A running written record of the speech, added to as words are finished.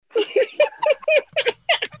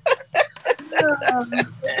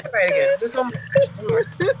Let's try it again. Just one more.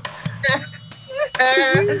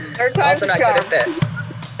 Third time's Also a not charm. good at this.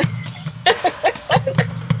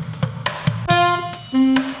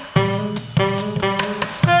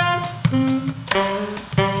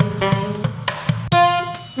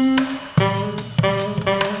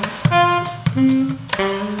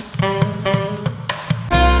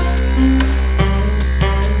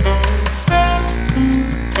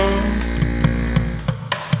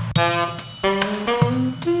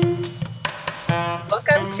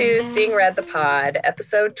 Welcome to Seeing Red the Pod,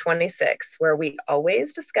 episode 26, where we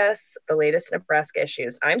always discuss the latest Nebraska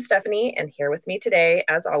issues. I'm Stephanie, and here with me today,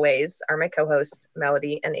 as always, are my co-hosts,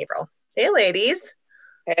 Melody and April. Hey, ladies.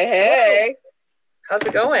 Hey. How's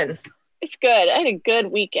it going? It's good. I had a good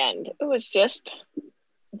weekend. It was just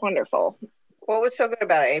wonderful. What was so good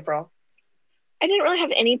about it, April? I didn't really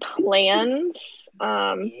have any plans.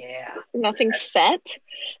 Nothing set.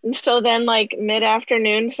 And so then like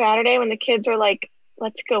mid-afternoon Saturday when the kids were like,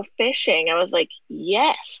 let's go fishing, I was like,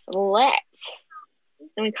 yes, let's.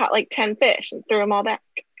 And we caught like 10 fish and threw them all back.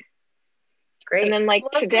 Great. And then like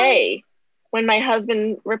today, when my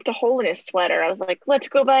husband ripped a hole in his sweater, I was like, let's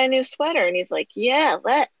go buy a new sweater. And he's like, yeah,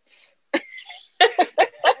 let's.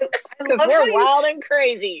 Because we're wild and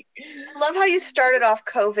crazy. I love how you started off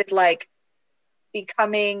COVID like you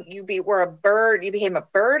became a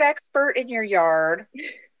bird expert in your yard,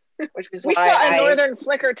 which is we why saw a northern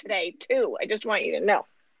flicker today too. I just want you to know.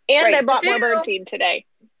 And right, I bought more bird seed today.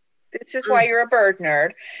 This is why you're a bird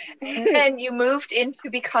nerd. And then you moved into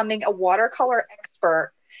becoming a watercolor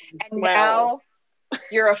expert, and now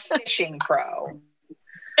you're a fishing pro.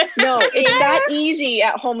 No, it's that easy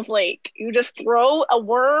at Holmes Lake. You just throw a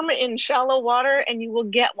worm in shallow water and you will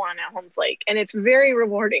get one at Holmes Lake, and it's very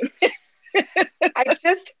rewarding.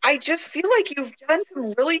 I just feel like you've done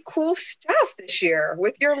some really cool stuff this year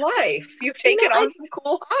with your life. You've taken on some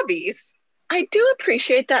cool hobbies. I do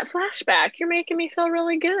appreciate that flashback. You're making me feel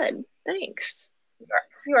really good. Thanks.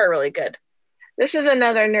 You are really good. This is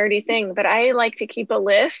another nerdy thing, but I like to keep a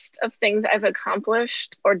list of things I've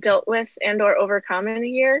accomplished or dealt with and or overcome in a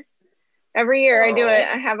year. Every year I do it.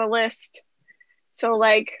 I have a list. So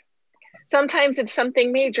like sometimes it's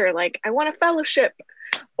something major, like I won a fellowship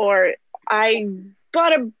or I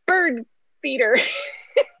bought a bird feeder,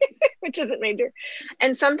 which isn't major.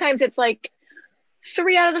 And sometimes it's like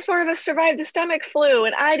 3 out of the 4 of us survived the stomach flu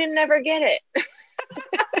and I didn't ever get it.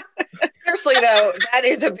 Seriously though, that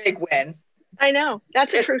is a big win. I know.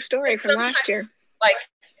 That's a true story from last year. Like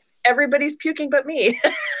everybody's puking but me.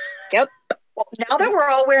 Yep. Well, now that we're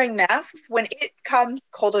all wearing masks, when it comes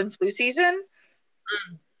cold and flu season,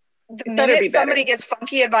 the minute somebody gets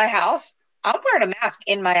funky in my house, I'm wearing a mask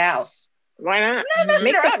in my house. Why not? I'm not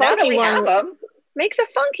messing around now that we have them. Make the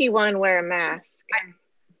funky one wear a mask.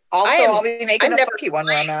 I'll be making the funky one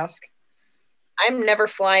wear a mask. I'm never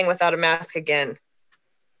flying without a mask again.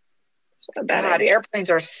 God, airplanes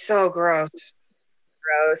are so gross.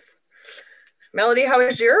 Gross. Melody, how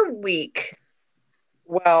was your week?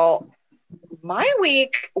 Well, my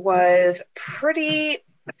week was pretty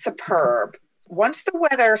superb. Once the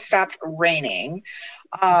weather stopped raining,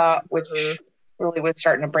 which really was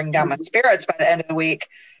starting to bring down my spirits by the end of the week,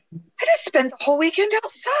 I just spent the whole weekend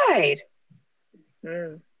outside.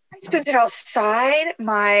 I spent it outside.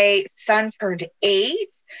 My son turned 8.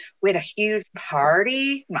 We had a huge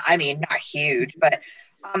party. I mean, not huge, but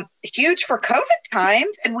huge for COVID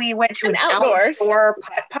times. And we went to an outdoor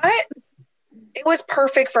putt-putt. It was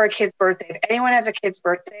perfect for a kid's birthday. If anyone has a kid's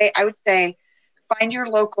birthday, I would say find your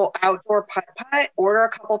local outdoor putt-putt, order a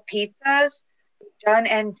couple pizzas, done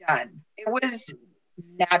and done. It was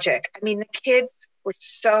magic. I mean, the kids were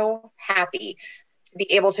so happy to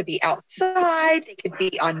be able to be outside. They could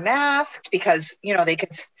be unmasked because, they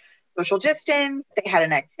could social distance. They had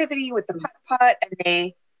an activity with the putt-putt, and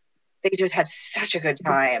they just had such a good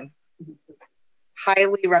time.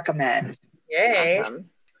 Highly recommend. Yay. Awesome.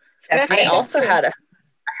 I also had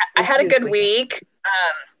a good week.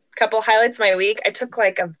 Couple highlights of my week. I took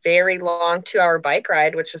like a very long 2-hour bike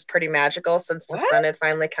ride, which was pretty magical since the sun had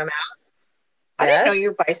finally come out. I didn't know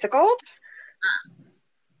you bicycled.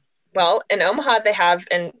 Well, in Omaha, they have,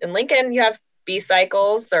 in Lincoln, you have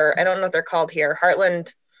B-cycles, or I don't know what they're called here,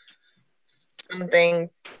 Heartland something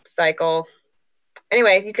cycle.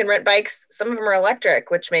 Anyway, you can rent bikes. Some of them are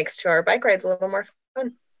electric, which makes 2-hour bike rides a little more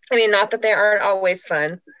fun. I mean, not that they aren't always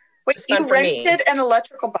fun. Wait, you rented an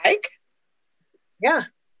electrical bike? Yeah.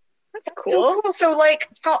 That's cool. So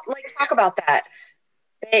talk about that.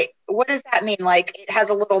 What does that mean? Like, it has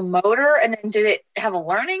a little motor, and then did it have a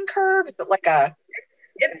learning curve? Is it like a...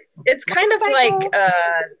 It's kind of like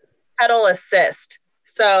pedal assist.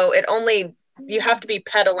 So it only you have to be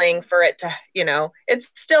pedaling for it to,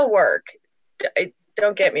 it's still work.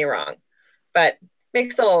 Don't get me wrong, but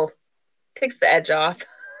takes the edge off.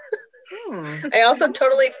 I also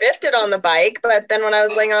totally biffed it on the bike, but then when I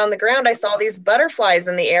was laying on the ground, I saw these butterflies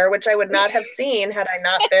in the air, which I would not have seen had I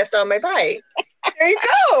not biffed on my bike. There you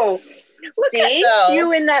go. Look See? at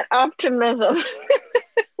you in that optimism.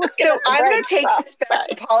 So I'm going to take this back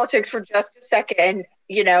to politics for just a second.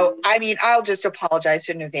 I'll just apologize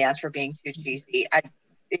in advance for being too cheesy.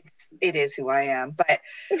 It is who I am. But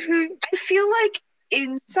I feel like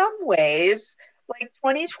in some ways, like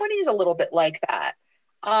 2020 is a little bit like that.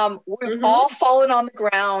 We've all fallen on the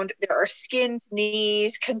ground. There are skinned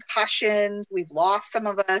knees, concussions. We've lost some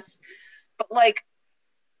of us. But like,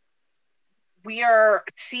 we are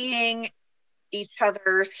seeing each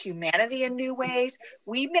other's humanity in new ways.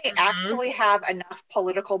 We may actually have enough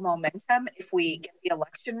political momentum if we get the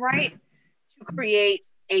election right to create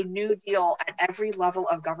a new deal at every level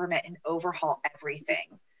of government and overhaul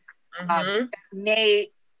everything. That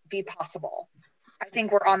may be possible. I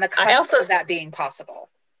think we're on the cusp of that being possible.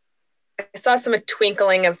 I saw some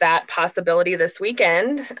twinkling of that possibility this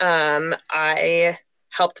weekend. I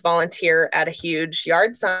helped volunteer at a huge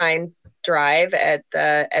yard sign drive at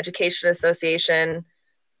the Education Association.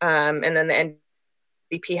 And then the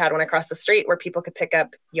NDP had one across the street where people could pick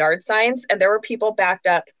up yard signs, and there were people backed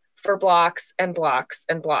up for blocks and blocks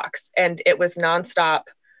and blocks. And it was nonstop.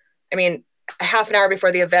 I mean, a half an hour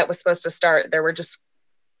before the event was supposed to start, there were just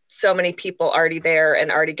so many people already there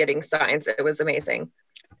and already getting signs. It was amazing.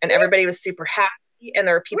 And everybody was super happy, and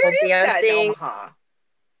there were people dancing.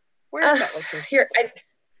 Where is that location? Here,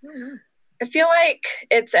 I feel like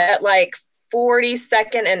it's at like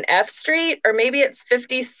 42nd and F Street, or maybe it's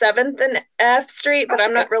 57th and F Street, but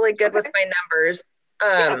I'm not really good with my numbers.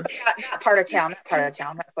 That part of town.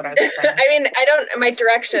 That's what I was saying. I mean, my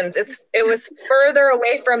directions, it was further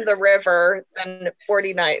away from the river than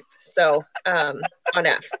 49th. So, on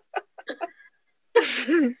F.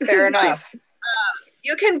 Fair enough.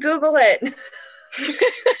 You can Google it.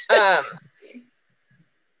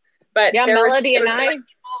 But yeah, Melody and I.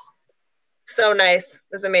 So nice. It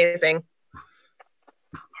was amazing.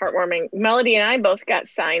 Heartwarming. Melody and I both got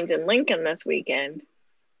signs in Lincoln this weekend.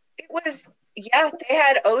 It was, they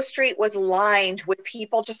had O Street was lined with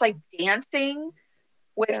people just like dancing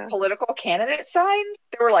with political candidate signs.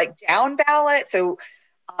 They were like down ballot. So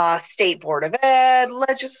State Board of Ed,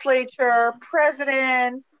 legislature,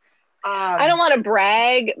 president. I don't want to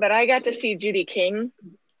brag, but I got to see Judy King.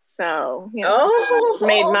 So,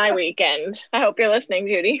 made my weekend. I hope you're listening,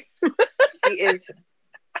 Judy. She is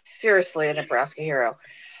seriously a Nebraska hero.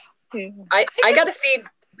 I got to see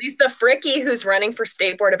Lisa Fricke, who's running for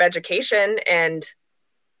State Board of Education, and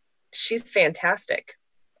she's fantastic.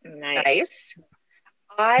 Nice.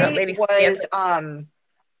 I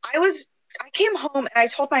came home and I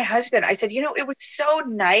told my husband, I said, it was so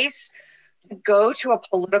nice to go to a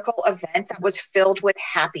political event that was filled with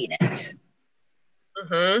happiness.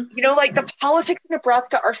 Like the politics in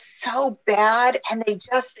Nebraska are so bad, and they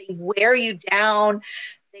wear you down.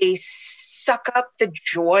 They suck up the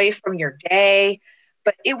joy from your day.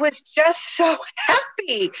 But it was just so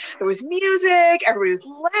happy. There was music. Everybody was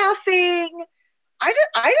laughing.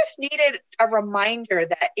 I just needed a reminder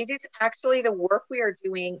that it is actually the work we are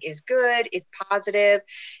doing is good, is positive.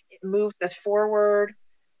 It moves us forward.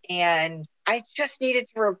 And I just needed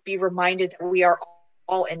to be reminded that we are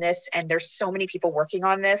all in this, and there's so many people working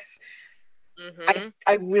on this.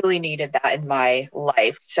 I really needed that in my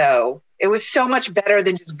life. So it was so much better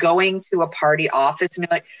than just going to a party office and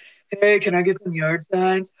be like, hey, can I get some yard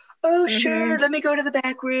signs? Oh, sure. Let me go to the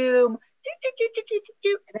back room.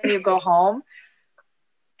 And then you go home.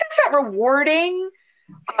 That's not rewarding.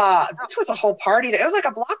 This was a whole party. It was like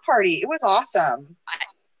a block party. It was awesome.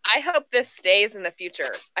 I hope this stays in the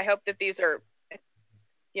future. I hope that these are,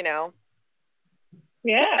 Yeah.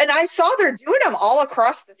 And I saw they're doing them all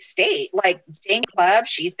across the state. Like Jane Club,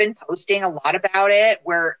 she's been posting a lot about it,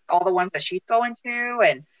 where all the ones that she's going to.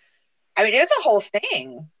 And I mean, it's a whole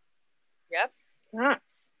thing. Yep. Yeah.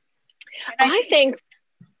 And I think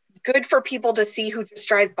good for people to see who just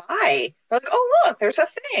drive by. They're like, oh, look, there's a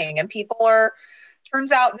thing. And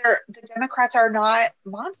turns out the Democrats are not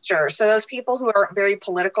monsters. So those people who are very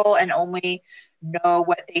political and only know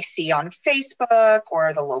what they see on Facebook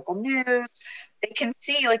or the local news, they can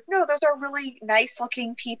see like, no, those are really nice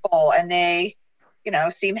looking people, and they,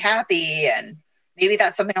 seem happy, and maybe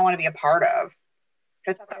that's something I want to be a part of.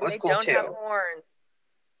 I thought that was cool too. Have horns.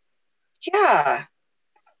 Yeah,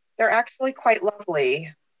 they're actually quite lovely.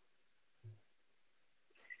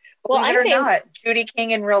 Well, Believe it or not, Judy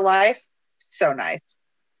King in real life, so nice.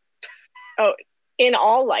 Oh, in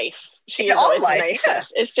all life, she In is all always life, the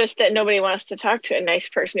nicest. Yeah. It's just that nobody wants to talk to a nice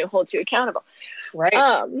person who holds you accountable. Right.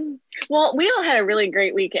 Well, we all had a really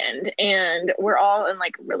great weekend, and we're all in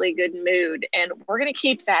like really good mood, and we're going to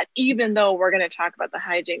keep that, even though we're going to talk about the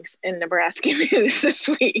hijinks in Nebraska news this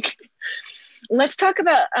week. Let's talk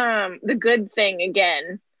about the good thing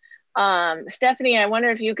again. Stephanie, I wonder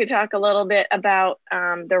if you could talk a little bit about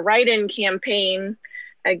the write-in campaign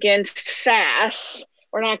against Sass.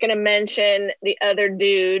 We're not going to mention the other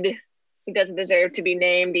dude. He doesn't deserve to be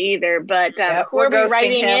named either, but who are we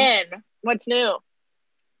writing in? What's new?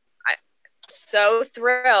 So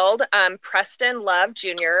thrilled. Preston Love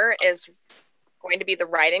Jr. is going to be the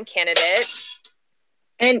write-in candidate.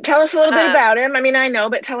 And tell us a little bit about him. I mean, I know,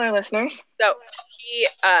 but tell our listeners. So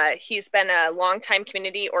he's been a longtime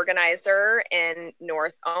community organizer in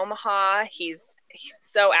North Omaha. He's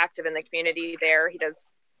so active in the community there. He does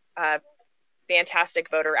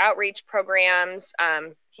fantastic voter outreach programs.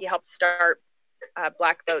 He helped start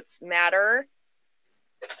Black Votes Matter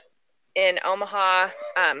in Omaha.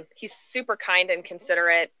 He's super kind and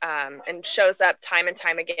considerate, and shows up time and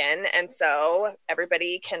time again. And so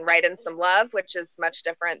everybody can write in some love, which is much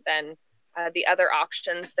different than the other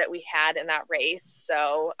auctions that we had in that race.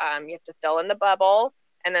 So you have to fill in the bubble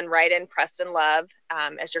and then write in Preston Love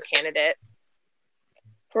as your candidate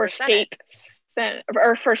for state Senate,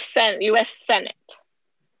 or for U.S. Senate.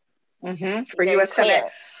 Mm-hmm. For U.S. Senate.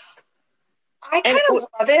 I kind of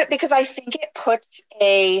love it because I think it puts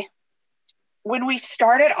when we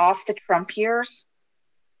started off the Trump years,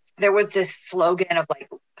 there was this slogan of like,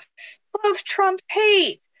 love Trump,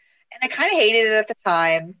 hate. And I kind of hated it at the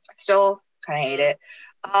time. I still kind of hate it.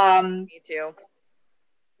 Me too.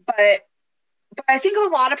 But I think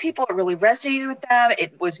a lot of people, it really resonated with them.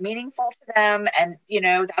 It was meaningful to them. And,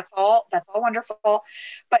 that's all wonderful.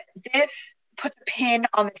 But this puts a pin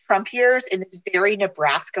on the Trump years in this very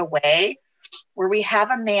Nebraska way, where we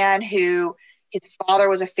have a man who, his father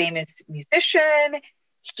was a famous musician.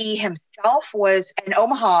 He himself was, and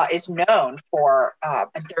Omaha is known for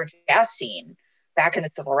their jazz scene back in the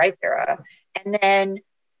civil rights era. And then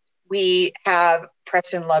we have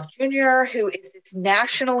Preston Love Jr., who is this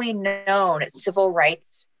nationally known civil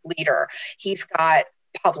rights leader. He's got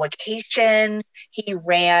publications. He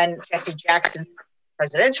ran Jesse Jackson's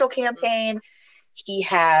presidential campaign. He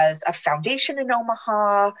has a foundation in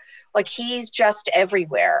Omaha. Like, he's just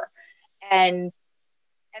everywhere. And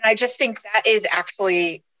I just think that is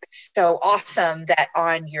actually so awesome that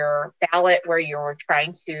on your ballot where you're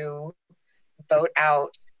trying to vote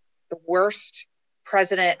out the worst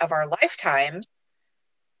president of our lifetime,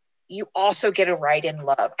 you also get a write-in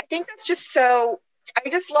love. I think that's just so, I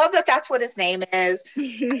just love that that's what his name is.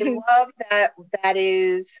 I love that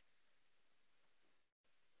is,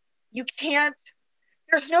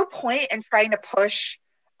 there's no point in trying to push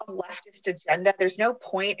a leftist agenda. There's no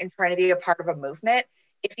point in trying to be a part of a movement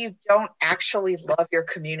if you don't actually love your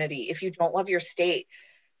community, if you don't love your state.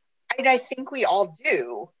 And I think we all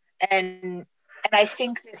do. And I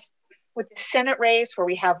think this, with the Senate race where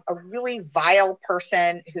we have a really vile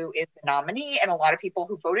person who is the nominee, and a lot of people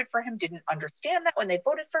who voted for him didn't understand that when they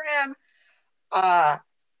voted for him, I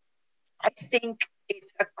think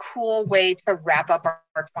it's a cool way to wrap up our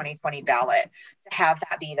 2020 ballot, to have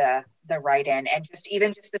that be the write-in, and just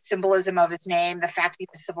the symbolism of his name, the fact he's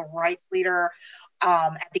a civil rights leader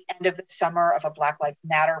at the end of the summer of a Black Lives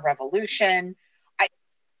Matter revolution.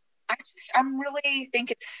 I really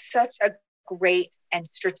think it's such a great and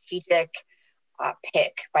strategic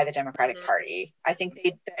pick by the Democratic Party. I think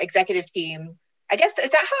the executive team, I guess, is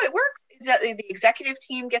that how it works? Is that the executive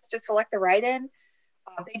team gets to select the write-in?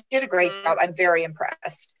 They did a great job. I'm very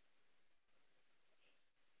impressed.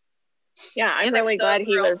 Yeah, I'm really glad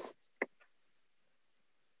he was.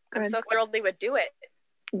 I'm so thrilled they would do it.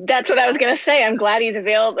 That's what I was going to say. I'm glad he's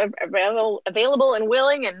available and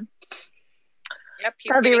willing, and yep,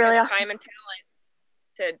 he's giving really his time and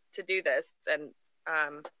talent to do this. And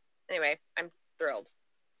anyway, I'm thrilled.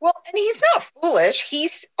 Well, and he's not foolish.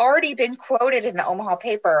 He's already been quoted in the Omaha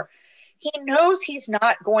paper. He knows he's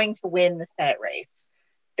not going to win the Senate race.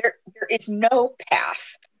 There is no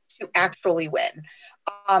path to actually win.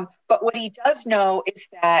 But what he does know is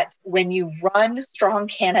that when you run strong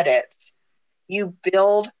candidates, you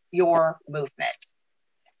build your movement.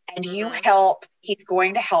 And he's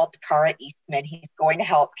going to help Kara Eastman. He's going to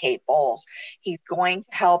help Kate Bowles. He's going to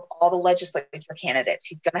help all the legislature candidates.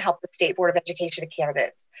 He's going to help the State Board of Education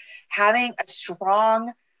candidates. Having a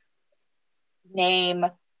strong name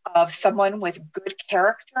of someone with good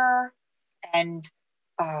character and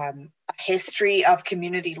a history of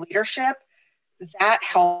community leadership, that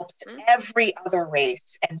helps every other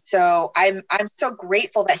race. And so I'm so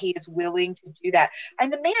grateful that he is willing to do that.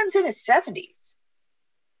 And the man's in his 70s.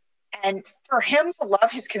 And for him to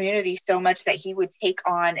love his community so much that he would take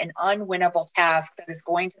on an unwinnable task that is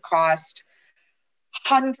going to cost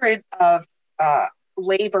hundreds of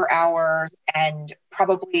labor hours and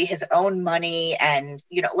probably his own money, and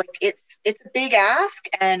like it's a big ask,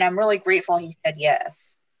 and I'm really grateful he said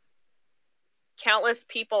yes. Countless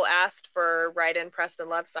people asked for write-in Preston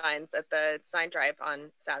Love signs at the sign drive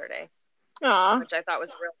on Saturday. Aww. Which I thought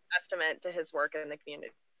was a real testament to his work in the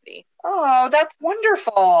community. Oh, that's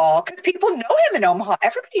wonderful, because people know him in Omaha.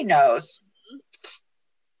 Everybody knows.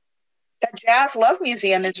 That Jazz Love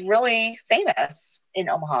Museum is really famous in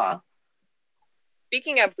Omaha.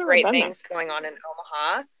 Speaking of great things going on in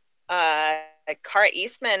Omaha, Cara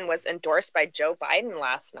Eastman was endorsed by Joe Biden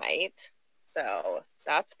last night. So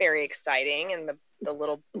that's very exciting. And the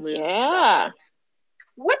little blue. Yeah. Light.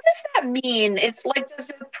 What does that mean? It's like, does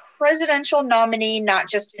the presidential nominee not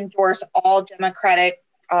just endorse all Democratic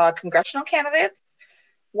congressional candidates?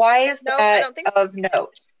 Why is that of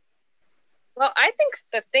note? Well, I think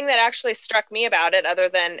the thing that actually struck me about it, other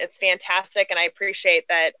than it's fantastic, and I appreciate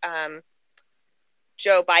that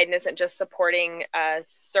Joe Biden isn't just supporting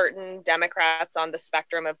certain Democrats on the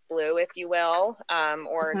spectrum of blue, if you will,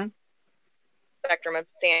 or spectrum of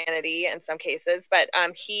sanity in some cases, but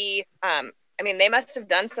they must have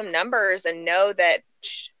done some numbers and know that,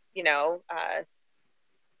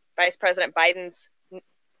 Vice President Biden's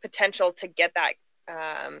potential to get that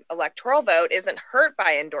electoral vote isn't hurt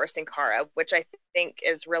by endorsing Cara, which I think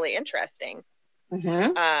is really interesting.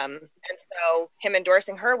 And so him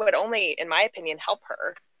endorsing her would only, in my opinion, help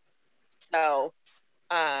her. So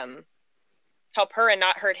help her and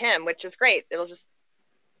not hurt him, which is great. It'll just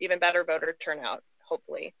even better voter turnout,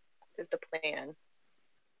 hopefully, is the plan.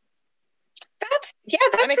 That's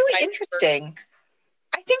really interesting.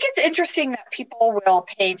 I think it's interesting that people will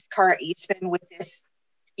paint Cara Eastman with this,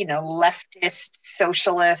 leftist,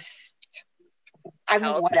 socialist,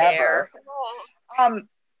 whatever.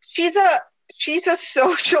 She's a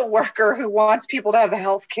social worker who wants people to have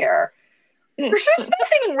health care. There's just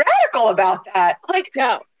nothing radical about that. Like,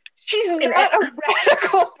 no. She's not a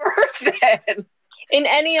radical person. In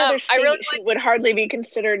any other state, she would hardly be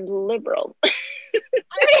considered liberal. I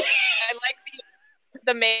like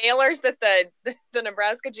the mailers that the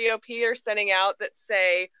Nebraska GOP are sending out that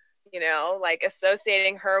say,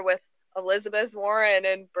 associating her with Elizabeth Warren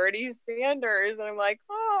and Bernie Sanders. And I'm like,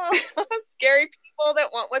 oh, scary people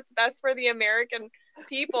that want what's best for the American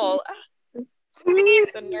people.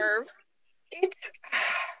 The nerve. It's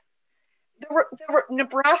the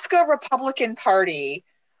Nebraska Republican Party.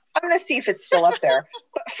 I'm going to see if it's still up there.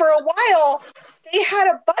 But for a while, they had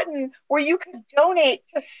a button where you could donate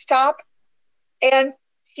to stop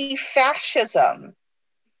anti-fascism.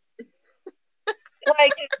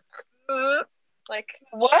 Like what? Like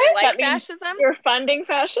fascism? You're funding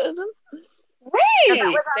fascism? Right. That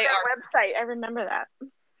was on their website. I remember that.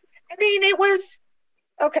 I mean, it was...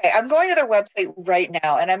 Okay, I'm going to their website right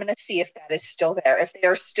now, and I'm going to see if that is still there, if they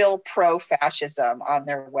are still pro-fascism on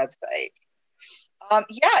their website.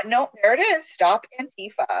 There it is. Stop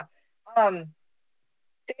Antifa.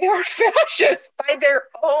 They are fascist by their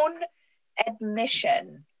own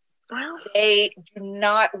admission. Wow. They do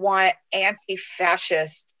not want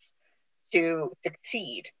anti-fascists to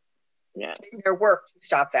succeed in their work to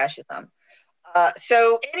stop fascism.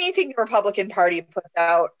 So anything the Republican Party puts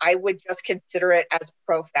out, I would just consider it as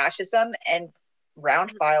pro-fascism and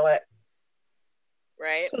round file it.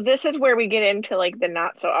 Right. So this is where we get into the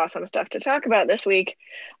not so awesome stuff to talk about this week.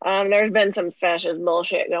 There's been some fascist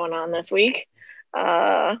bullshit going on this week.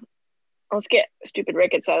 Let's get stupid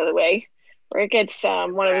Ricketts out of the way. Ricketts,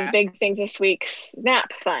 one of his big things this week,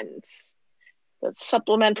 SNAP funds. The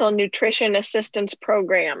Supplemental Nutrition Assistance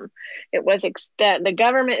Program. It was the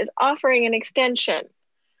government is offering an extension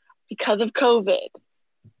because of COVID.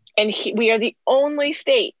 And we are the only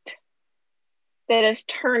state that has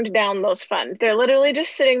turned down those funds. They're literally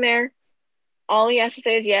just sitting there. All he has to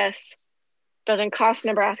say is yes. Doesn't cost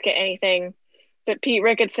Nebraska anything. But Pete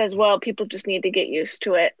Ricketts says, well, people just need to get used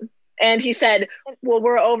to it. And he said, well,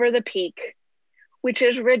 we're over the peak, which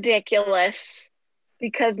is ridiculous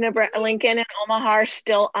because Lincoln and Omaha are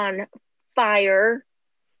still on fire.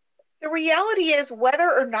 The reality is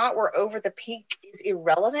whether or not we're over the peak is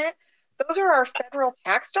irrelevant. Those are our federal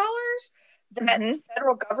tax dollars that the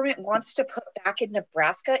federal government wants to put back in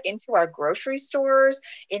Nebraska into our grocery stores,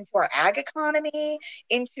 into our ag economy,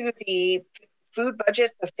 into the food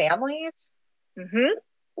budgets of families.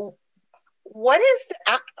 What is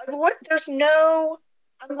there's no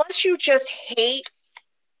unless you just hate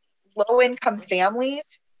low-income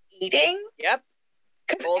families eating. Yep.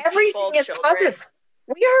 Because Old everything people, is children. positive.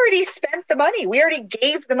 We already spent the money. We already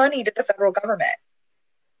gave the money to the federal government.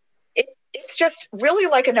 It's just really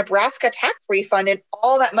like a Nebraska tax refund, and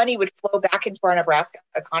all that money would flow back into our Nebraska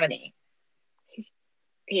economy.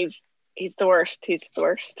 He's the worst. He's the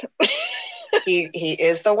worst. He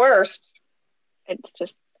is the worst. It's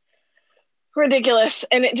just ridiculous,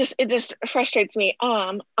 and it just frustrates me.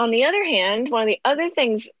 On the other hand, one of the other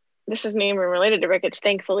things, this is maybe related to rickets,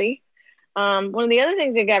 thankfully. One of the other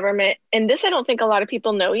things in government, and this I don't think a lot of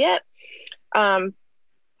people know yet,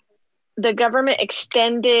 the government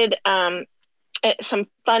extended some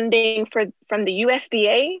funding from the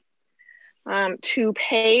USDA to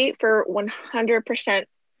pay for 100%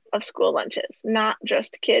 of school lunches, not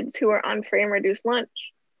just kids who are on free and reduced lunch.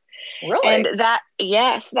 Really? And that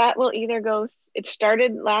will either go, it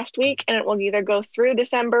started last week, and it will either go through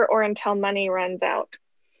December or until money runs out.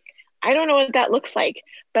 I don't know what that looks like,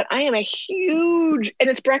 but I am a huge, and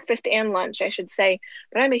it's breakfast and lunch, I should say,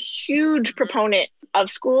 but I'm a huge proponent of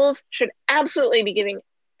schools should absolutely be giving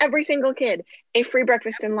every single kid a free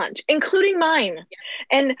breakfast and lunch, including mine.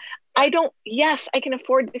 And I can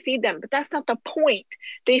afford to feed them, but that's not the point.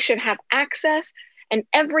 They should have access, and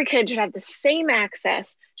every kid should have the same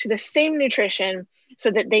access to the same nutrition so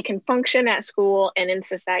that they can function at school and in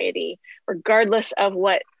society, regardless of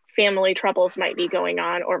what family troubles might be going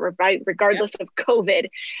on, or regardless of COVID.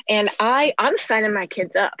 And I'm signing my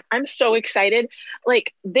kids up. I'm so excited.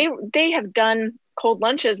 Like they have done cold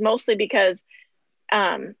lunches mostly because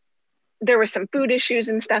there were some food issues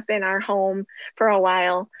and stuff in our home for a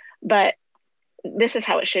while, but this is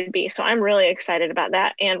how it should be. So I'm really excited about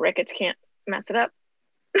that, and rickets can't mess it up.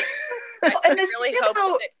 And the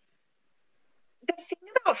thing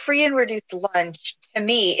about free and reduced lunch to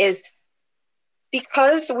me is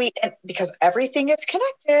because everything is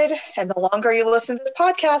connected, and the longer you listen to this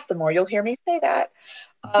podcast, the more you'll hear me say that.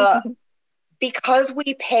 Because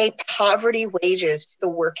we pay poverty wages to the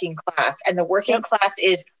working class, and the working class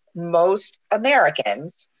is most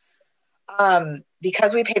Americans.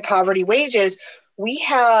 Because we pay poverty wages, we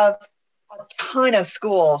have a ton of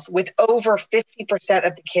schools with over 50%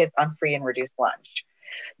 of the kids on free and reduced lunch.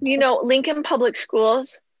 Lincoln Public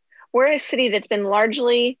Schools, we're a city that's been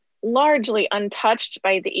largely untouched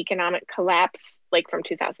by the economic collapse, like from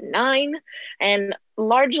 2009. And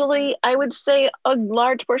largely, I would say a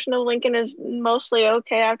large portion of Lincoln is mostly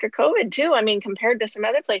okay after COVID too. I mean, compared to some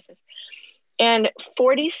other places. And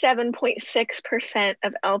 47.6%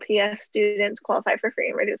 of LPS students qualify for free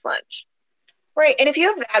and reduced lunch. Right. And if you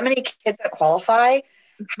have that many kids that qualify,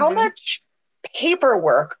 how much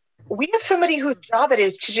paperwork? We have somebody whose job it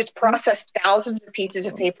is to just process thousands of pieces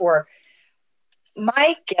of paperwork.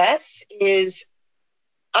 My guess is,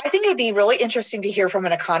 I think it would be really interesting to hear from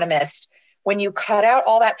an economist when you cut out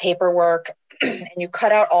all that paperwork and you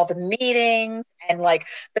cut out all the meetings and like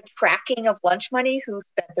the tracking of lunch money, who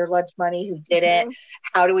spent their lunch money, who didn't,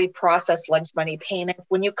 how do we process lunch money payments?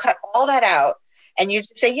 When you cut all that out and you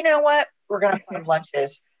just say, you know what, we're going to fund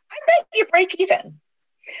lunches, I bet you break even.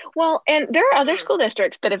 Well, and there are other school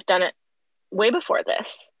districts that have done it way before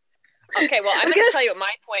this. Okay, well, I'm going to tell you what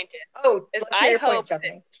my point is. I hope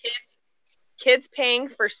that kids paying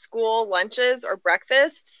for school lunches or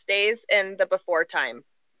breakfast stays in the before time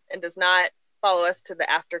and does not follow us to the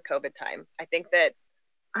after COVID time. I think that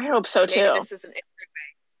I hope so too. This is an way.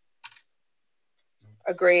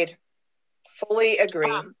 Agreed. Fully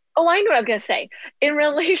agree. I know what I was going to say. In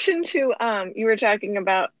relation to, you were talking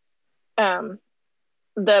about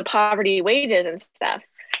the poverty wages and stuff.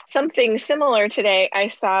 Something similar today, I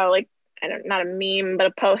saw, like, not a meme, but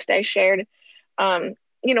a post I shared.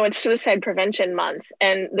 It's Suicide Prevention Month,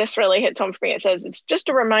 and this really hits home for me. It says, it's just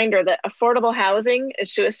a reminder that affordable housing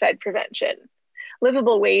is suicide prevention.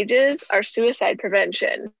 Livable wages are suicide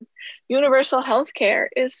prevention. Universal health care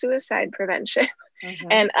is suicide prevention.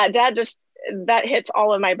 And that hits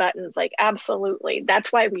all of my buttons. Like, absolutely.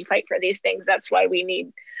 That's why we fight for these things. That's why we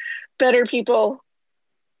need better people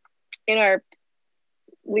in our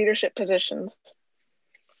leadership positions.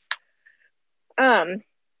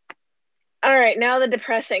 All right, now the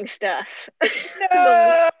depressing stuff.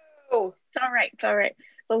 No! It's all right.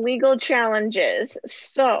 The legal challenges.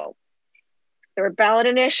 So there were ballot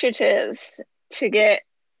initiatives to get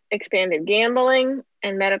expanded gambling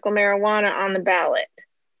and medical marijuana on the ballot.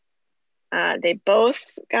 They both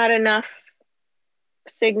got enough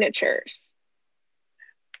signatures.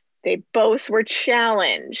 They both were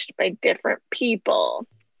challenged by different people.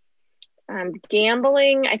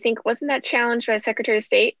 Gambling, I think, wasn't that challenged by Secretary of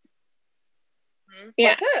State? Yeah.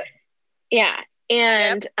 Was it? Yeah.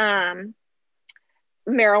 And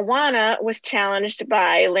marijuana was challenged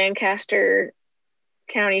by Lancaster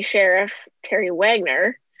County Sheriff Terry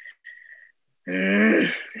Wagner,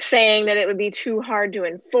 saying that it would be too hard to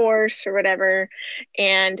enforce or whatever.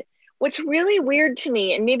 And what's really weird to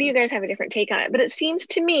me, and maybe you guys have a different take on it, but it seems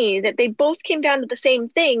to me that they both came down to the same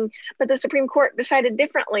thing, but the Supreme Court decided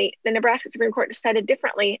differently. The Nebraska Supreme Court decided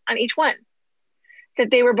differently on each one. That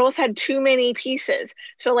they were both had too many pieces.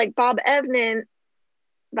 So like Bob Evnen,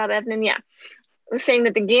 was saying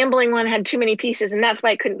that the gambling one had too many pieces and that's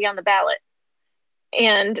why it couldn't be on the ballot.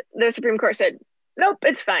 And the Supreme Court said, nope,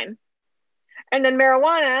 it's fine. And then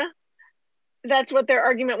marijuana, that's what their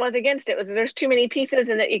argument was against it, was there's too many pieces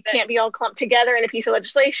and that it can't be all clumped together in a piece of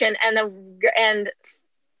legislation. And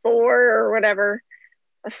four or whatever,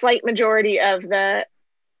 a slight majority of the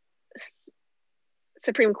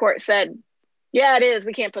Supreme Court said, yeah, it is.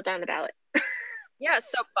 We can't put that on the ballot. Yeah,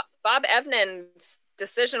 so Bob Evnen's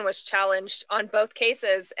decision was challenged on both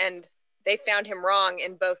cases, and they found him wrong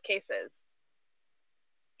in both cases.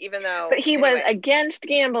 Even though... But he was against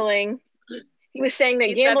gambling. He was saying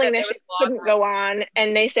that gambling couldn't go on,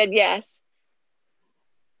 and they said yes.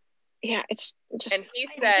 Yeah, it's just... And he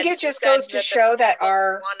said... I think it just goes to show that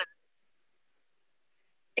our...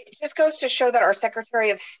 It just goes to show that our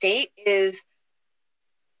Secretary of State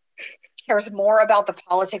cares more about the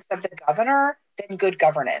politics of the governor than good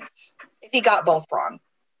governance, if he got both wrong.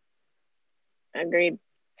 Agreed.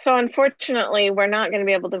 So unfortunately, we're not going to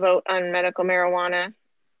be able to vote on medical marijuana,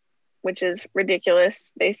 which is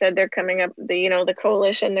ridiculous. They said they're coming up, the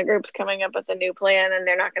coalition, the group's coming up with a new plan and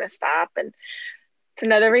they're not going to stop. And it's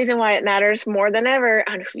another reason why it matters more than ever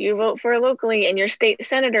on who you vote for locally, and your state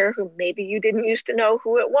senator, who maybe you didn't used to know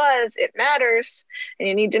who it was. It matters. And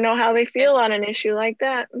you need to know how they feel on an issue like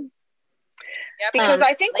that. Yep. Because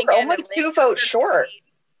I think we're only 2 votes short,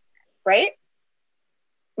 right?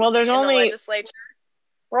 Well, there's only... the legislature.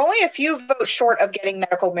 We're only a few votes short of getting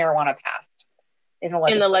medical marijuana passed in the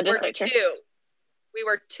legislature. We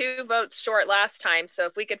were 2 votes short last time, so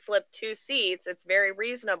if we could flip 2 seats, it's very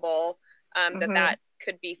reasonable that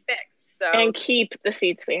could be fixed. So and keep the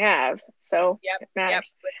seats we have. So yep.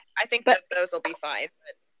 I think that those will be fine.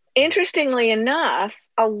 But interestingly enough,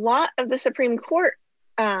 a lot of the Supreme Court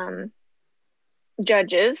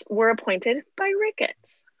judges were appointed by Ricketts.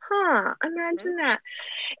 Imagine that.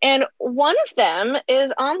 And one of them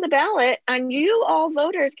is on the ballot, and you all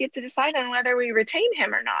voters get to decide on whether we retain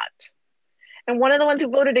him or not. And one of the ones who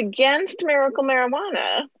voted against medical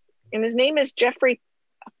marijuana, and his name is Jeffrey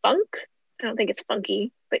Funk. I don't think it's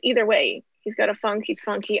funky, but either way, he's got a funk, he's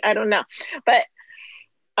funky, I don't know. But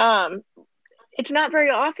it's not very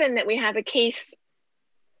often that we have a case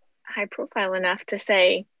high profile enough to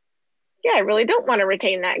say, yeah, I really don't want to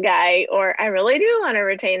retain that guy, or I really do want to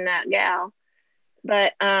retain that gal.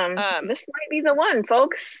 But this might be the one,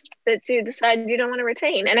 folks, that you decide you don't want to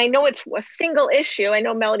retain. And I know it's a single issue. I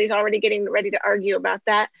know Melody's already getting ready to argue about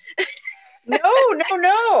that.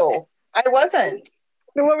 No. I wasn't.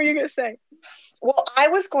 What were you going to say? Well, I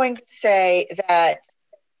was going to say that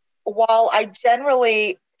while I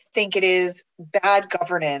generally think it is bad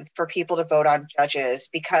governance for people to vote on judges,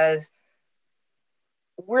 because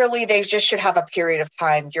really they just should have a period of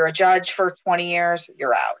time. You're a judge for 20 years,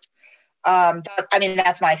 you're out.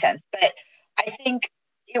 That's my sense. But I think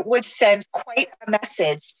it would send quite a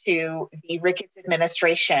message to the Ricketts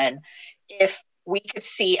administration if we could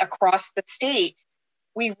see across the state,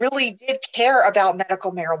 we really did care about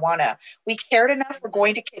medical marijuana. We cared enough, we're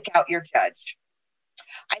going to kick out your judge.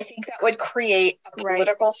 I think that would create a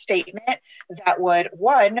political statement that would,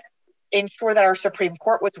 one, ensure that our Supreme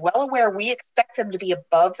Court was well aware we expect them to be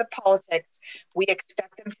above the politics. We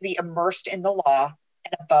expect them to be immersed in the law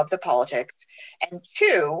and above the politics. And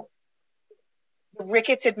 2, the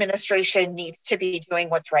Ricketts administration needs to be doing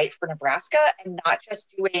what's right for Nebraska and not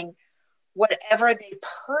just doing whatever they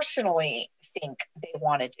personally think they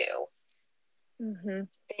want to do. Mm-hmm.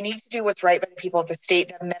 They need to do what's right by the people of the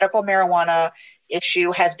state. The medical marijuana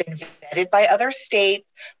issue has been vetted by other states.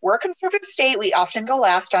 We're a conservative state. We often go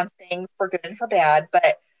last on things for good and for bad,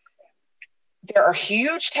 but there are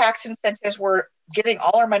huge tax incentives. We're giving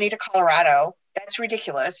all our money to Colorado. That's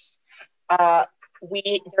ridiculous.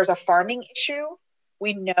 There's a farming issue.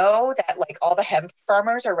 We know that all the hemp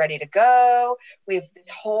farmers are ready to go. We have this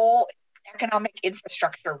whole economic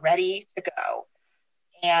infrastructure ready to go.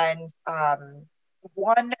 And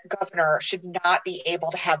one governor should not be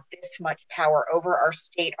able to have this much power over our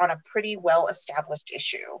state on a pretty well-established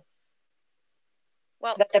issue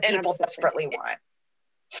that the people desperately want.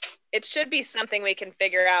 It should be something we can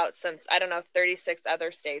figure out, since, 36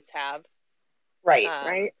 other states have.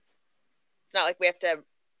 Right. It's not like we have to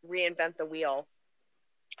reinvent the wheel.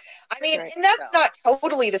 I mean, and that's not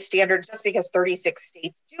totally the standard just because 36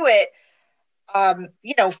 states do it.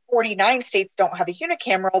 49 states don't have a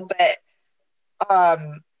unicameral,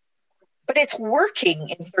 but it's working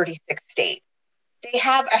in 36 states. They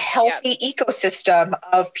have a healthy ecosystem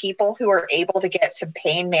of people who are able to get some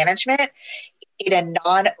pain management in a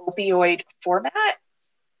non-opioid format.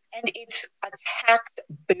 And it's a tax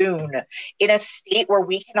boon in a state where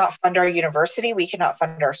we cannot fund our university, we cannot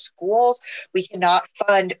fund our schools, we cannot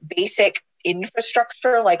fund basic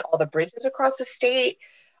infrastructure like all the bridges across the state.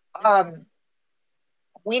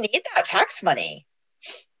 We need that tax money.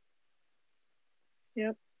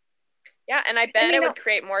 Yep. Yeah, and I bet it would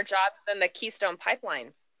create more jobs than the Keystone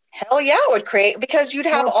Pipeline. Hell yeah, it would create, because you'd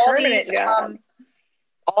have all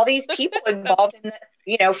these people involved in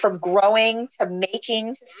the, from growing to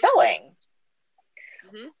making to selling.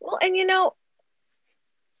 Mm-hmm. Well, and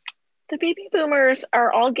the baby boomers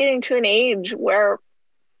are all getting to an age where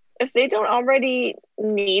if they don't already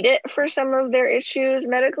need it for some of their issues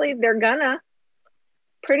medically, they're gonna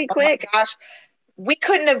pretty quick. Oh my gosh, we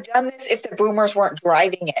couldn't have done this if the boomers weren't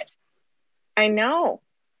driving it. I know.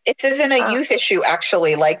 This isn't a youth issue,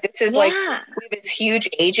 actually. Like, this is like, we have this huge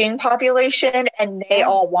aging population, and they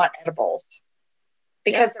all want edibles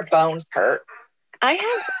because their bones hurt. I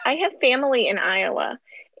have family in Iowa,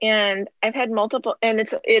 and I've had multiple, and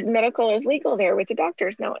medical is legal there with the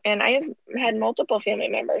doctor's note, and I have had multiple family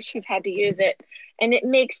members who've had to use it, and it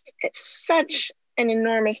makes such an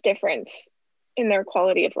enormous difference in their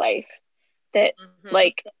quality of life that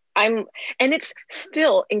and it's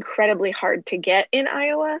still incredibly hard to get in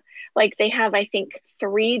Iowa. Like, they have, I think,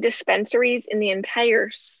 3 dispensaries in the entire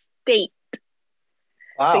state.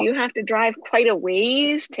 Wow. So you have to drive quite a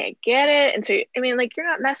ways to get it. And so, I mean, like, you're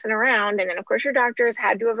not messing around. And then, of course, your doctors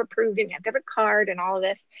had to have approved and you have to have a card and all of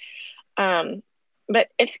this. But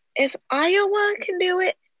if Iowa can do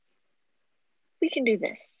it, we can do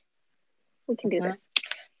this. We can do this.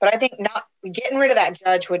 But I think not getting rid of that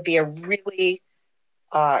judge would be a really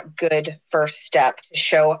good first step to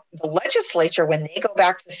show the legislature, when they go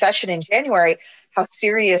back to session in January, how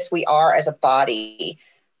serious we are as a body.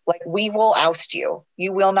 Like, we will oust you.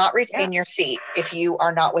 You will not retain your seat if you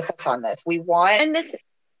are not with us on this. We want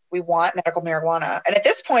medical marijuana. And at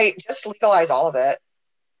this point, just legalize all of it.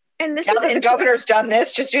 And now that the governor's done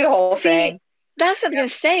this, just do the whole thing. That's what I was going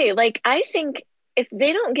to say. Like, I think if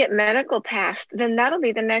they don't get medical passed, then that'll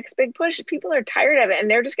be the next big push. People are tired of it,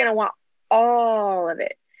 and they're just going to want all of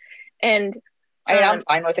it. And I'm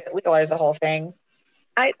fine with it. Legalize the whole thing.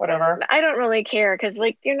 Whatever. I don't really care, because,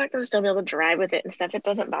 like, you're not going to still be able to drive with it and stuff. It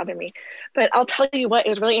doesn't bother me. But I'll tell you what, it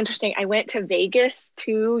was really interesting. I went to Vegas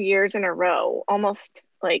 2 years in a row, almost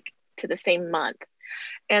like to the same month.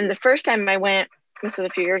 And the first time I went, this was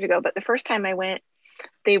a few years ago, but the first time I went,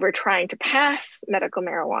 they were trying to pass medical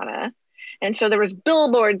marijuana. And so there was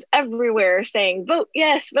billboards everywhere saying, vote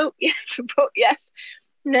yes, vote yes, vote yes.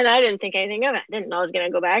 And then I didn't think anything of it. I didn't know I was going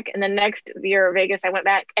to go back. And the next year in Vegas, I went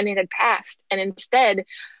back and it had passed. And instead,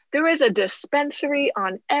 there was a dispensary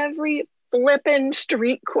on every flippin'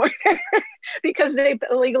 street corner because they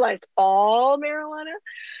legalized all marijuana.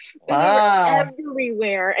 Wow. And they were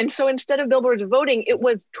everywhere. And so instead of billboards voting, it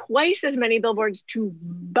was twice as many billboards to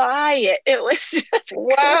buy it. It was just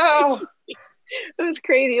wow. Crazy. It was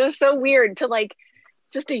crazy. It was so weird to, like,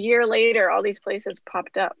 just a year later, all these places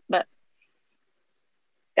popped up. But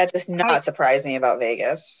that does not surprise me about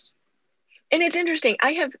Vegas. And it's interesting.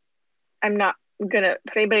 I'm not going to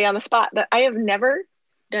put anybody on the spot, but I have never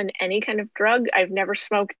done any kind of drug. I've never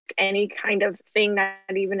smoked any kind of thing, not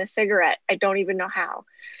even a cigarette. I don't even know how.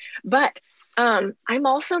 But I'm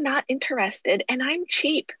also not interested, and I'm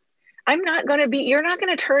cheap. I'm not going to be, you're not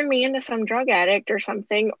going to turn me into some drug addict or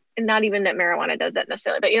something. And not even that marijuana does that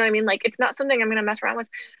necessarily, but you know what I mean? Like, it's not something I'm going to mess around with,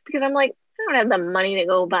 because I'm like, I don't have the money to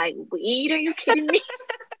go buy weed. Are you kidding me?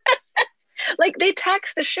 Like, they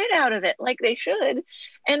tax the shit out of it like they should.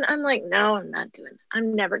 And I'm like, no, I'm not doing it.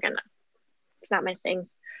 I'm never gonna. It's not my thing.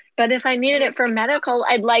 But if I needed it for medical,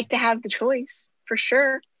 I'd like to have the choice for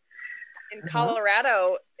sure. In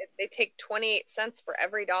Colorado, they take 28 cents for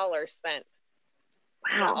every $1 spent.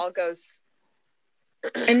 Wow. It all goes.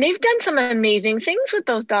 And they've done some amazing things with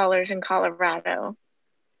those dollars in Colorado.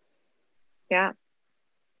 Yeah.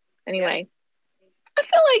 Anyway, I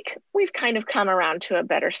feel like we've kind of come around to a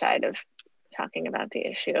better side of talking about the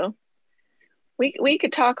issue. We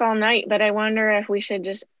could talk all night, but I wonder if we should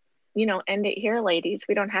just, end it here, ladies.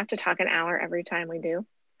 We don't have to talk an hour every time we do.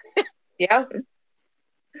 Yeah.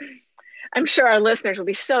 I'm sure our listeners will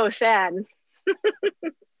be so sad.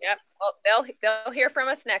 Yep. Well, they'll hear from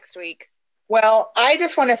us next week. Well, I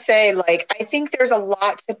just want to say, like, I think there's a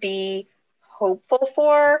lot to be hopeful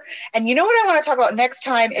for. And you know what I want to talk about next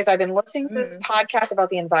time is I've been listening to this podcast about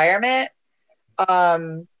the environment.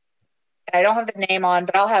 And I don't have the name on,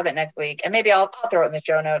 but I'll have it next week. And maybe I'll throw it in the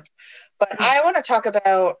show notes. But I want to talk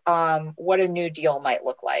about what a New Deal might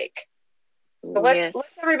look like. So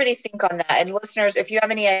let's everybody think on that. And listeners, if you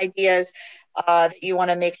have any ideas that you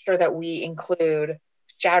want to make sure that we include,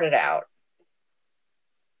 shout it out.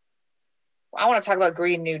 I want to talk about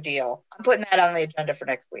Green New Deal. I'm putting that on the agenda for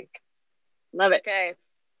next week. Love it. Okay.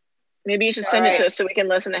 Maybe you should send it to us so we can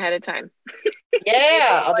listen ahead of time.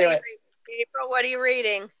 Yeah, I'll do it. April, what are you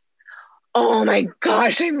reading? Oh my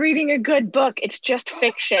gosh, I'm reading a good book. It's just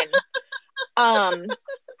fiction.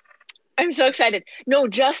 I'm so excited. No,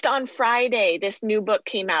 just on Friday, this new book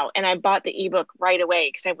came out and I bought the ebook right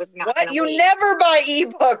away because I was not going to You wait. never buy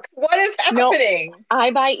ebooks. What is happening? No,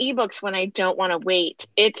 I buy ebooks when I don't want to wait.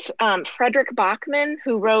 It's Frederick Bachman,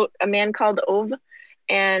 who wrote A Man Called Ove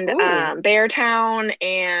and Beartown,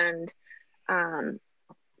 and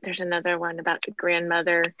there's another one about the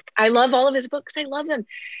grandmother. I love all of his books. I love them.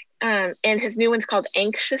 And his new one's called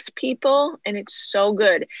Anxious People, and it's so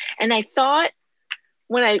good. And I thought,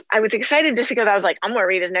 when I was excited just because I was like, I'm going to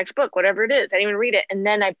read his next book, whatever it is. I didn't even read it. And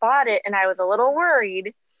then I bought it and I was a little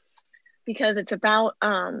worried because it's about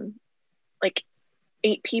like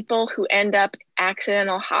 8 people who end up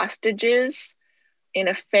accidental hostages in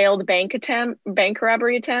a failed bank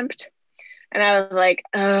robbery attempt. And I was like,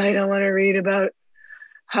 oh, I don't want to read about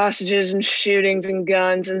hostages and shootings and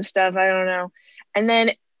guns and stuff. I don't know. And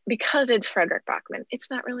then because it's Frederick Bachman,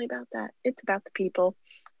 it's not really about that. It's about the people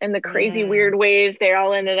and the crazy, weird ways they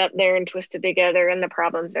all ended up there and twisted together and the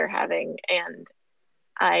problems they're having. And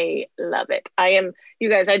I love it. You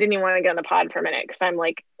guys, I didn't even want to get on the pod for a minute because I'm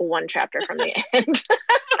like one chapter from the end.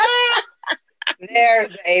 There's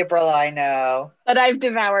the April I know. But I've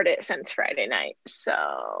devoured it since Friday night.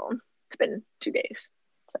 So it's been 2 days.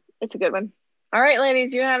 It's a good one. All right,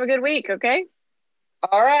 ladies, you have a good week, okay?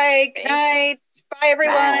 All right. Good night. Bye,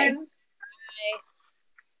 everyone. Bye.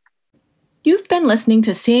 You've been listening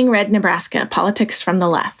to Seeing Red Nebraska, Politics from the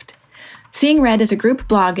Left. Seeing Red is a group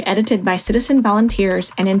blog edited by citizen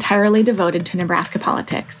volunteers and entirely devoted to Nebraska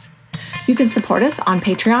politics. You can support us on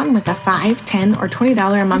Patreon with a $5, $10, or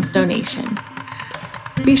 $20 a month donation.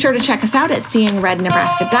 Be sure to check us out at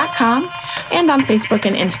seeingrednebraska.com and on Facebook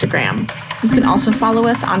and Instagram. You can also follow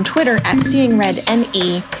us on Twitter at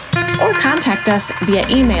SeeingRedNE or contact us via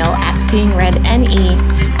email at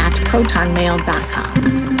seeingredne@protonmail.com.